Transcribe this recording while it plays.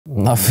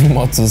Nothing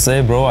more to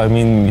say, bro. I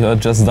mean, you're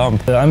just dumb.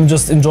 I'm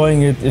just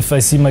enjoying it if I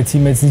see my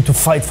teammates need to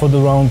fight for the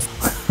round.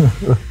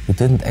 You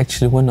didn't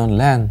actually win on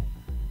LAN.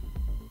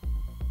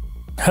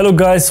 Hello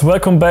guys,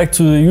 welcome back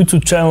to the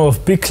YouTube channel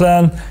of Big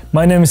Clan.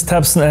 My name is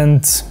Tapson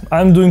and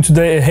I'm doing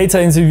today a hater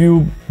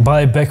interview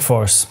by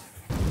Backforce.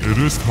 It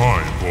is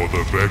time for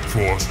the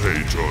Backforce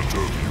hater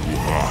interview.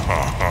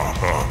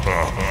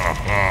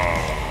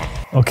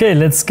 Okay,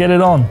 let's get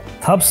it on.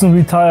 Tapson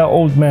retire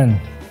old man.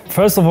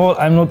 First of all,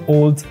 I'm not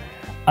old.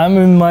 I'm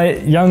in my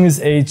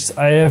youngest age.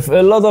 I have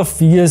a lot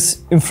of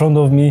years in front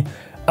of me.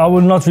 I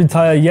will not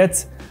retire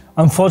yet.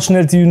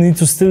 Unfortunately, you need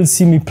to still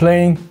see me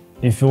playing.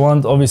 If you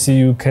want, obviously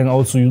you can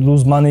also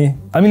lose money.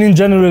 I mean, in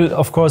general,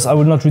 of course, I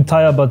will not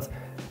retire, but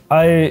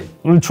I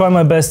will try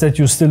my best that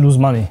you still lose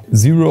money.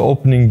 Zero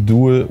opening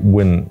duel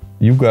win.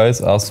 You guys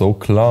are so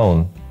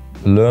clown.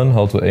 Learn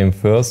how to aim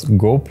first.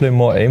 Go play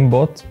more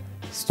aimbot.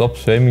 Stop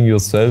shaming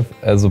yourself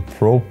as a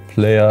pro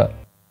player.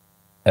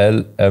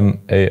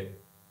 LMAO.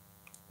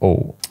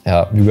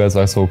 Yeah, you guys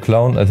are so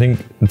clown. I think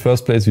in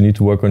first place you need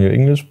to work on your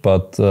English,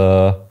 but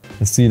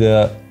I see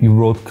there you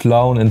wrote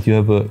clown and you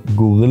have a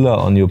gorilla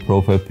on your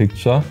profile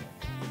picture.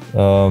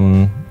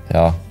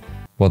 Yeah,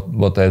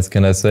 what else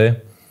can I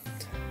say?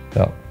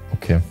 Yeah,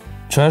 okay.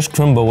 Trash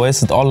Crimbo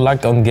wasted all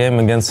luck on game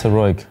against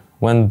Heroic.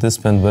 When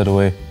disband, by the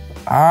way?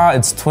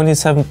 It's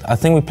 27th. I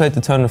think we played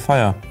Eternal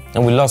Fire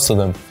and we lost to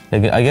them.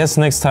 I guess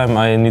next time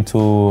I need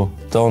to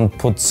don't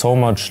put so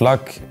much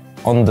luck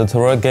on the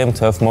Heroic game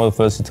to have more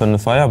versus Eternal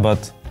Fire,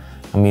 but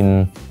I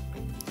mean,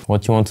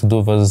 what you want to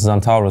do versus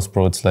Xantaurus,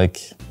 bro, it's like,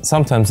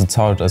 sometimes it's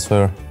hard, I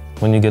swear,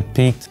 when you get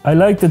peaked. I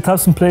like that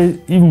Tapson play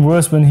even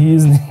worse when he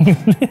isn't.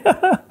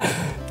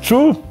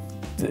 True,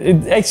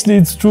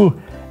 it's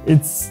true.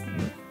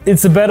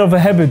 It's a bad of a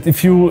habit.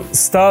 If you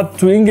start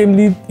to in-game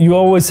lead, you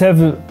always have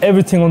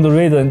everything on the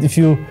radar, and if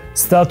you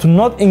start to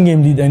not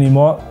in-game lead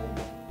anymore,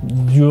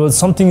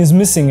 something is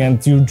missing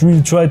and you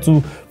really try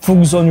to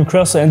focus on your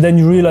cursor and then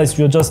you realize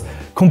you're just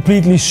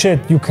completely shit.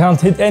 You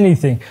can't hit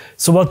anything.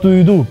 So what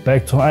do?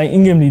 Back to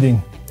in-game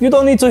leading. You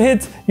don't need to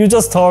hit, you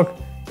just talk.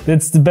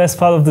 That's the best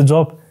part of the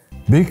job.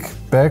 Big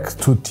back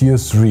to tier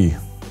 3.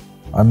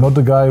 I'm not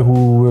the guy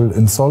who will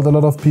insult a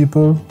lot of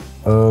people.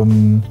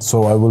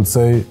 So I will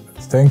say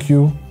thank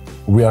you.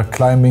 We are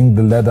climbing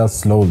the ladder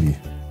slowly.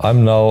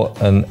 I'm now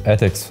an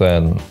ATEX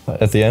fan.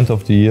 At the end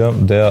of the year,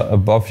 they're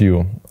above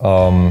you.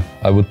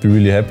 I would be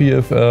really happy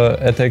if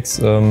ATEX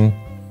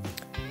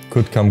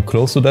could come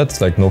close to that. It's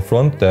like no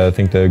front. I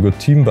think they're a good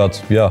team,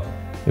 but yeah,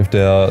 if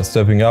they're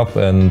stepping up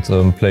and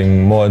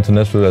playing more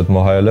international at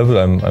more higher level,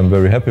 I'm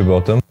very happy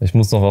about them. Ich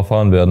muss noch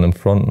erfahren werden im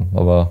Fronten,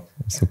 aber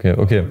ist okay.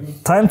 Okay.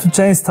 Time to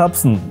change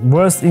Tapson.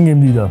 Worst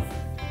in-game leader.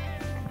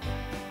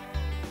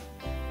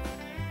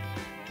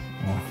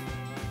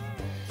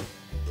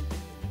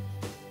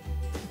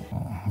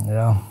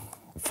 Yeah,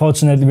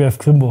 fortunately we have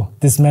Crimbo.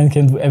 This man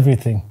can do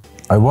everything.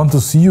 I want to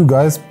see you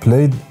guys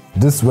play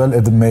this well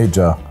at the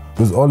major,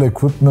 with all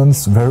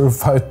equipments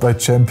verified by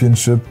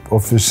championship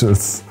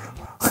officials.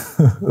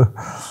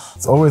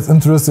 It's always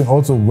interesting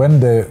also when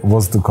there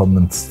was the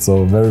comments,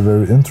 so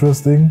very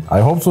interesting.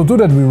 I hope so too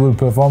that we will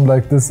perform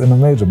like this in a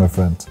major, my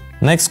friend.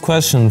 Next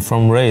question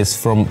from Reyes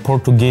from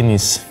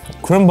Portuguese.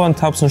 Crimbo and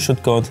Tapson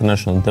should go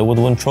international. They would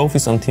win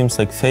trophies on teams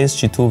like FaZe,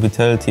 G2,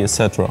 Vitality,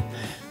 etc.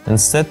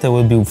 Instead, they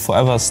will be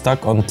forever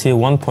stuck on tier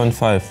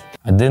 1.5.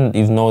 I didn't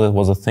even know that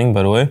was a thing,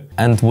 by the way.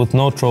 And with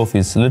no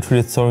trophies,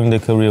 literally throwing their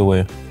career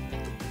away.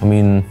 I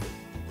mean,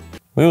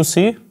 we will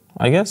see,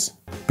 I guess.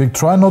 Big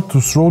try not to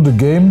throw the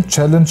game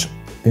challenge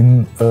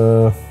in,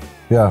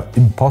 yeah,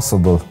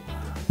 impossible.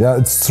 Yeah,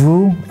 it's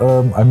true.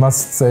 I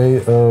must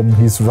say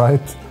he's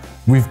right.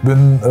 We've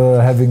been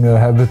having a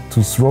habit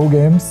to throw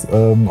games.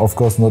 Of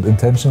course, not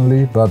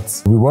intentionally,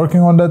 but we're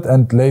working on that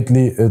and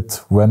lately it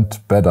went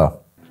better.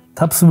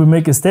 Tapson will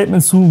make a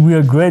statement soon. We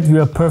are great, we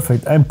are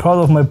perfect. I'm proud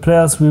of my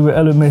players. We were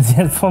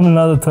eliminated from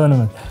another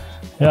tournament.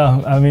 Yeah,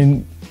 I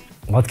mean,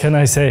 what can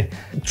I say?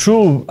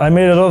 True, I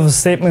made a lot of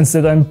statements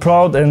that I'm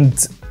proud,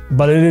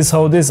 but it is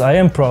how it is. I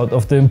am proud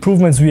of the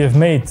improvements we have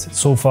made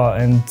so far,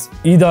 and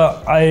either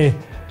I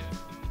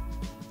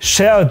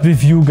share it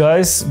with you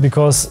guys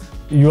because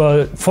you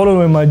are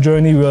following my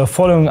journey, you are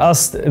following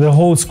us, the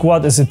whole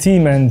squad as a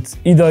team, and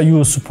either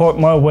you support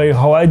my way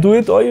how I do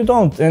it or you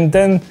don't, and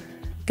then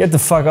get the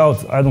fuck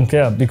out, I don't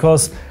care,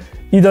 because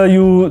either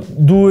you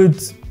do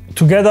it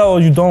together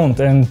or you don't,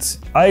 and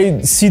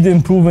I see the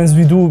improvements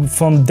we do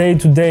from day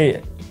to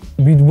day.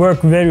 We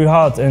work very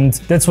hard, and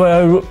that's why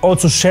I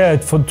also share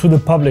it to the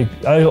public.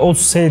 I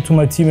also say it to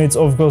my teammates,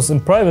 of course, in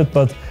private,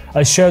 but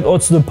I share it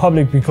also to the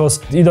public because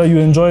either you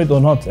enjoy it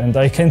or not, and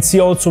I can see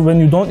also when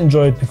you don't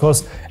enjoy it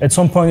because at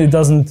some point you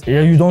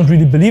don't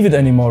really believe it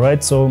anymore,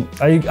 right? So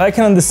I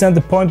can understand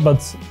the point,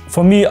 but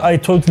for me, I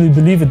totally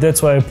believe it.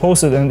 That's why I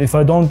post it, and if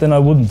I don't, then I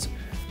wouldn't.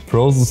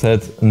 Prozis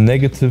had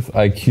negative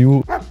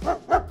IQ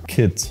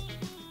kid.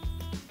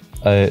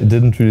 I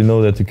didn't really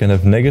know that you can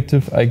have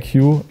negative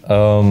IQ,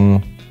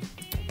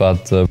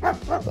 but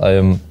I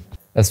am,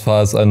 as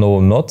far as I know,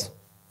 not.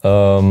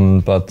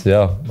 But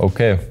yeah,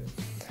 okay.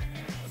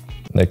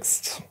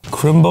 Next.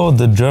 Crimbo,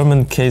 the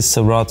German case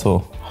Serato.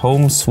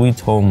 Home sweet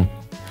home.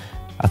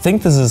 I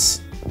think this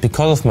is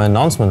because of my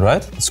announcement,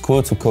 right? It's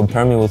cool to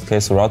compare me with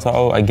Case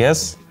Serato, I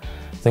guess.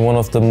 I think one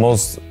of the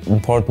most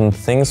important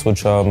things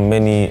which are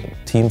many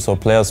teams or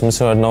players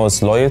missing right now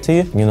is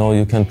loyalty. You know,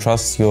 you can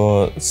trust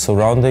your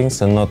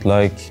surroundings and not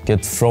like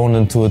get thrown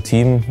into a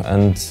team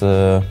and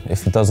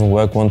if it doesn't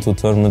work 1-2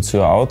 tournaments,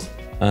 you're out.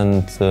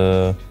 And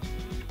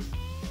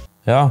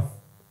yeah,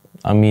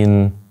 I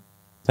mean,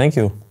 thank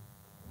you.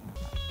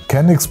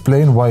 Can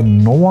explain why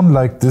no one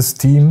like this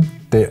team.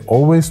 They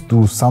always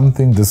do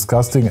something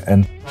disgusting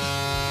and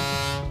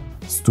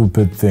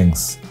stupid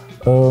things.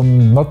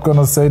 Not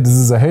gonna say this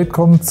is a hate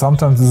comment,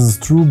 sometimes this is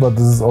true, but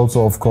this is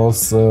also of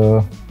course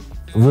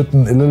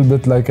written a little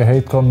bit like a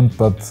hate comment,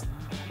 but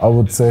I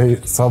would say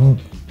some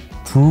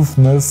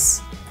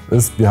truthness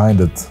is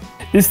behind it.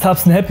 Is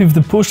Tabson happy with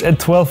the push at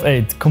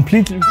 12-8?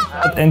 Completely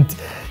and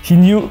he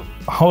knew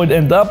how it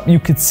ended up, you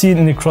could see it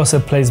in the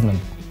crosshair placement.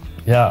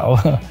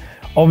 Yeah,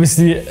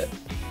 obviously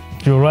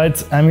you're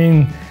right. I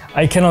mean,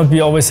 I cannot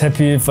be always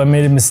happy if I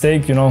made a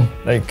mistake, you know.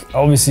 Like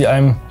obviously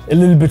I'm a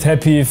little bit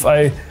happy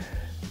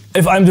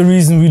if I'm the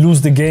reason we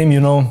lose the game, you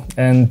know.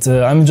 And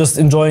I'm just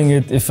enjoying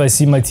it if I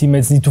see my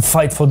teammates need to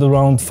fight for the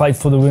round, fight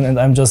for the win, and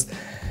I'm just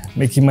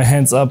making my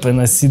hands up and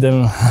I see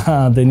them,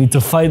 they need to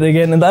fight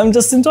again, and I'm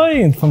just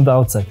enjoying it from the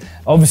outside.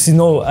 Obviously,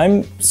 no,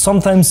 I'm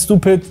sometimes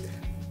stupid.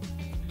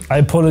 I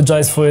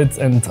apologize for it,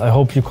 and I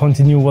hope you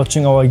continue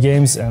watching our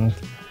games, and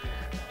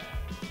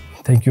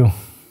thank you.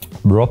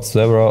 Rob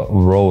Zebra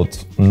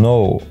wrote,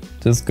 no,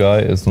 this guy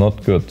is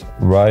not good.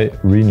 Why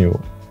renew?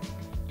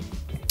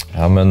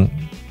 Yeah, man,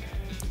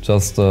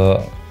 just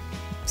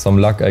some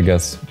luck, I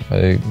guess.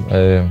 I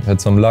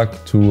had some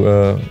luck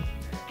to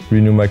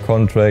renew my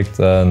contract,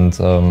 and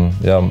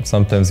yeah,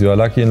 sometimes you are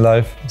lucky in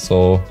life,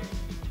 so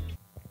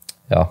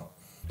yeah.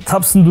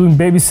 Tabson doing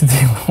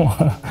babysitting.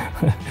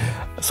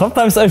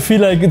 Sometimes I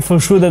feel like it for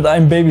sure that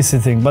I'm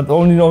babysitting, but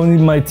only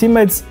my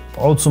teammates,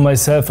 also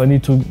myself. I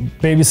need to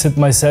babysit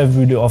myself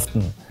really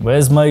often.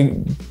 Where's my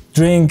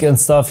drink and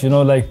stuff, you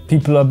know, like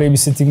people are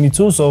babysitting me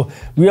too. So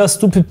we are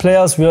stupid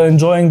players, we are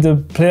enjoying the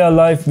player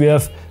life. We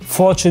have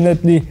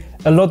fortunately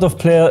a lot of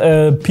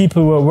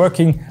people who are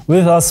working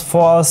with us,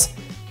 for us.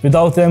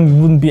 Without them,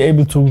 we wouldn't be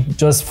able to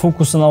just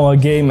focus on our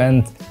game,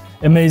 and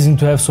amazing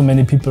to have so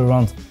many people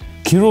around.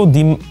 Kiro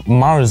Di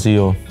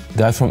Marzio,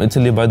 guy from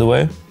Italy, by the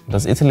way.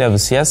 Does Italy have a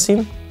CS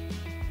scene?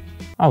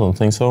 I don't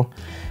think so.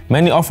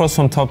 Many offers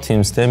from top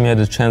teams. They had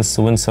a chance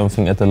to win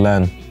something at the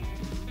LAN.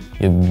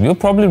 You're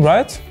probably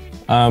right.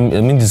 I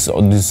mean, these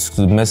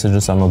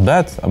messages are not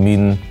bad. I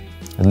mean,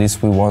 at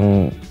least we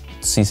won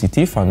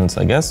CCT finals,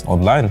 I guess,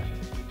 online.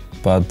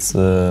 But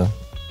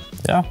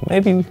yeah,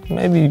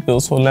 maybe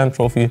also LAN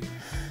trophy.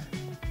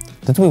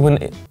 Did we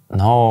win?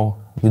 No,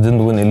 we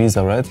didn't win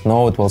Elisa, right?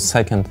 No, it was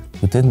second.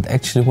 We didn't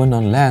actually win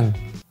on LAN.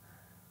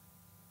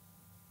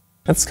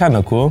 That's kind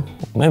of cool.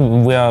 Maybe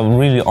we are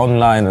really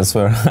online as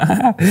well.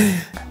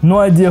 No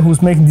idea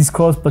who's making these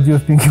calls, but you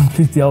have been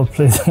completely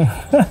outplayed.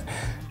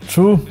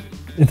 True,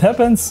 it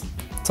happens.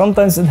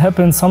 Sometimes it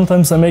happens.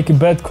 Sometimes I make a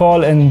bad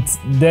call and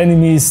the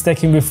enemy is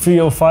stacking with 3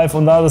 or 5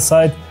 on the other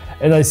side,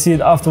 and I see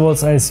it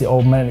afterwards and I see,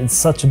 oh man, it's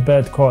such a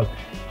bad call.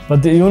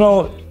 But you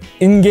know,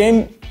 in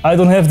game, I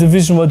don't have the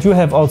vision what you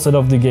have outside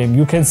of the game.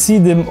 You can see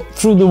them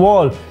through the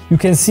wall. You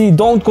can see,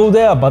 don't go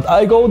there, but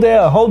I go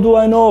there. How do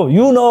I know?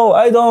 You know,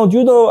 I don't.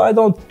 You know, I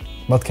don't.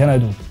 What can I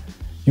do?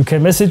 You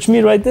can message me,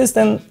 write this,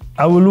 then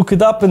I will look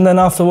it up, and then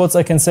afterwards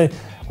I can say,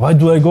 why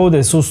do I go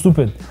there? So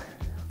stupid.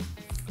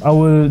 I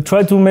will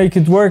try to make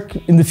it work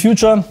in the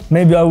future.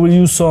 Maybe I will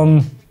use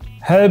some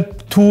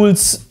help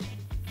tools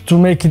to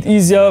make it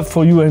easier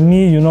for you and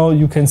me. You know,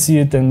 you can see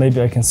it, and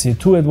maybe I can see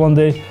it too at one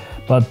day.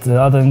 But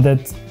other than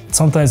that,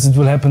 sometimes it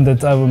will happen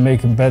that I will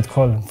make a bad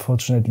call,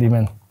 unfortunately,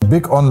 man.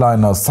 Big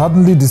onliner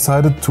suddenly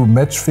decided to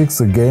match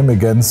fix a game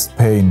against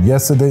Pain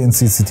yesterday in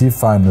CCT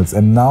finals,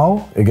 and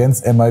now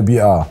against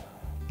MIBR.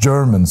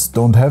 Germans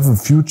don't have a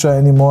future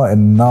anymore,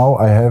 and now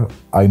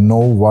I know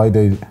why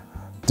they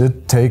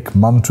did take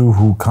Mantu,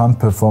 who can't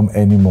perform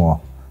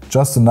anymore.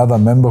 Just another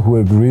member who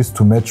agrees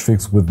to match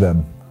fix with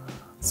them.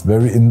 It's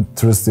very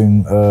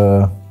interesting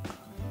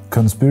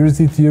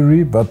conspiracy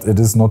theory, but it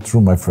is not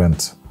true, my friend.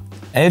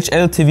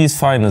 HLTV's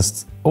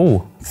finest.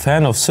 Oh,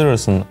 fan of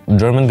Sirison,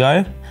 German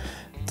guy.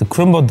 The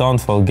Crimbo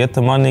downfall, get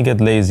the money,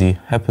 get lazy,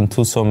 happened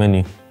to so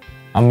many.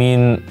 I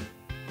mean,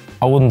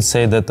 I wouldn't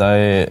say that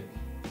I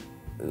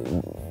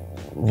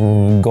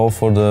go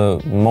for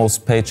the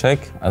most paycheck.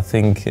 I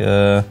think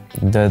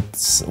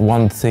that's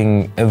one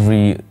thing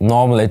every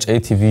normal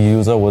HATV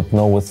user would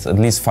know with at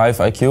least 5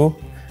 IQ.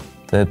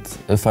 That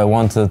if I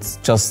wanted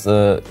just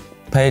a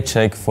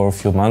paycheck for a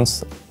few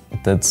months,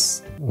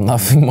 that's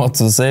nothing more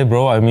to say,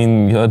 bro. I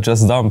mean, you're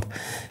just dumb.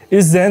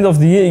 It's the end of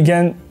the year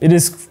again. It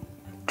is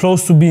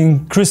close to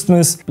being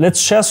Christmas. Let's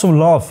share some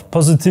love,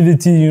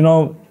 positivity, you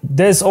know.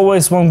 There's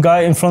always one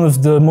guy in front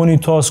of the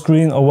monitor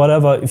screen or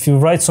whatever. If you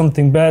write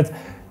something bad,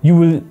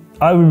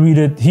 I will read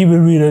it, he will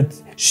read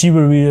it, she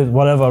will read it,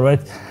 whatever,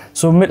 right?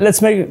 So let's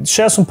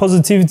share some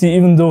positivity,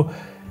 even though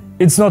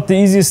It's not the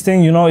easiest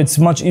thing, you know, it's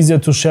much easier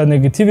to share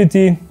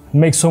negativity,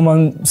 make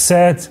someone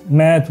sad,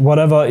 mad,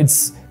 whatever.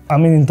 I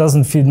mean, it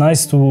doesn't feel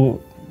nice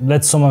to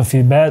let someone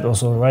feel bad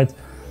also, right?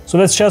 So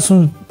let's share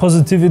some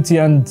positivity,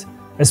 and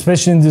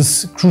especially in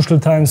these crucial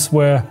times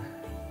where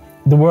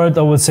the world,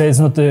 I would say, is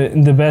not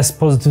in the best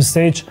positive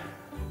stage.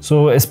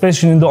 So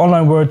especially in the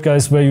online world,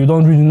 guys, where you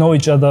don't really know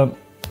each other,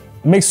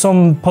 make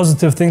some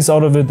positive things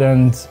out of it,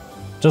 and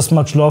just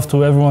much love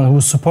to everyone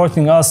who's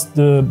supporting us,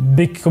 the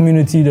big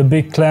community, the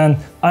big clan.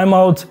 I'm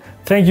out.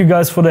 Thank you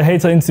guys for the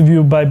hater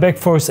interview by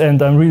Backforce, and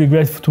I'm really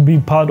grateful to be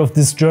part of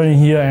this journey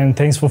here, and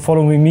thanks for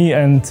following me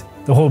and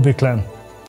the whole big clan.